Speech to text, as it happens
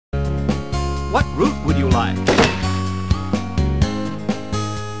What route would you like?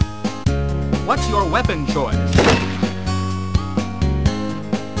 What's your weapon choice?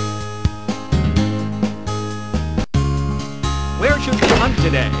 Where should we hunt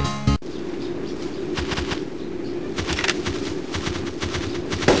today?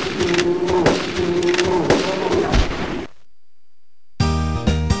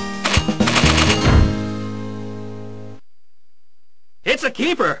 It's a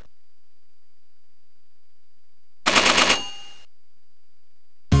keeper!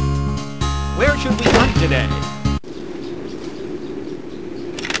 Where should we hunt today?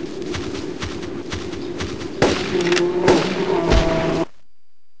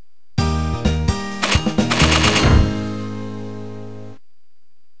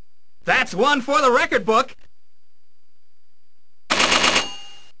 That's one for the record book!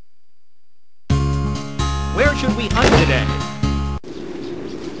 Where should we hunt today?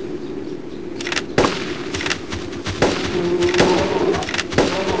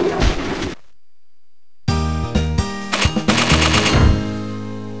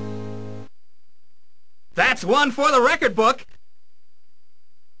 That's one for the record book!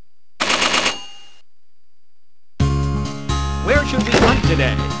 Where should we hunt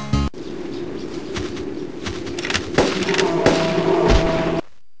today?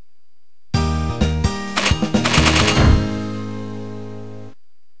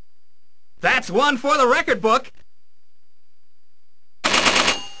 That's one for the record book!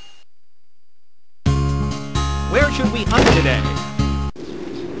 Where should we hunt today?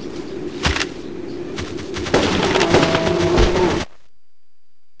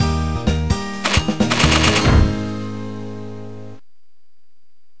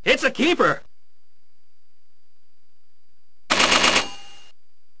 It's a keeper!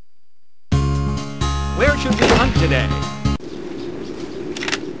 Where should we hunt today?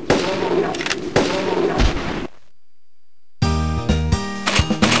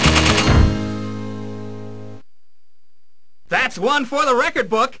 That's one for the record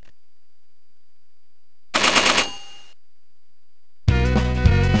book!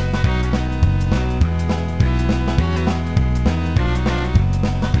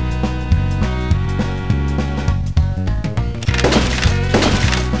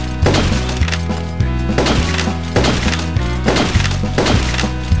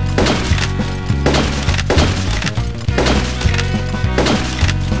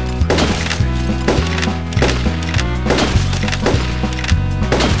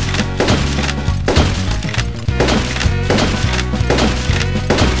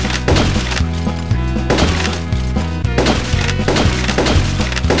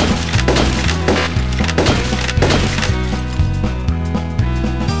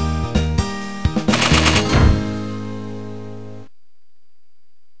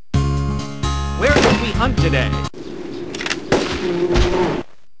 Where should we hunt today?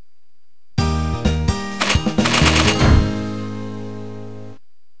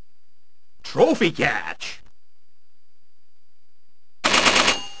 Trophy catch!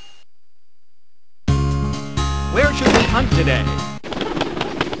 Where should we hunt today?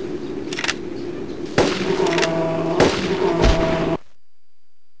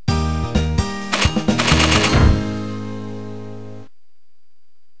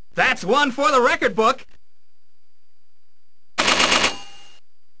 That's one for the record book!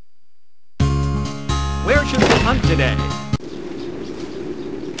 Where should we hunt today?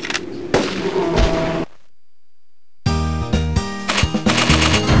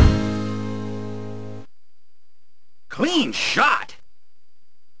 Clean shot!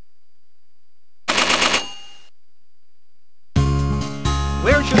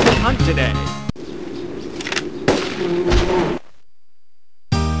 Where should we hunt today?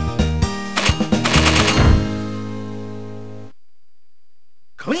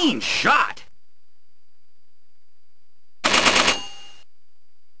 Clean shot!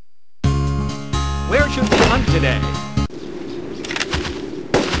 Where should we hunt today?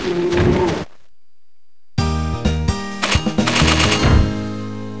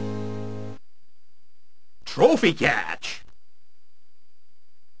 Trophy catch!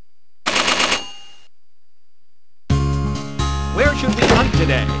 Where should we hunt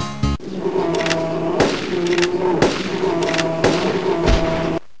today?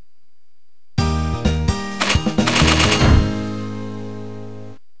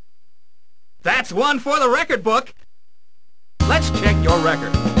 That's one for the record book! Let's check your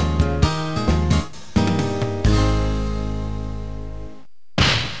record.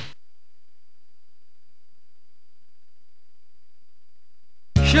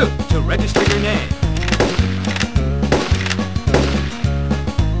 Shoot to register your name.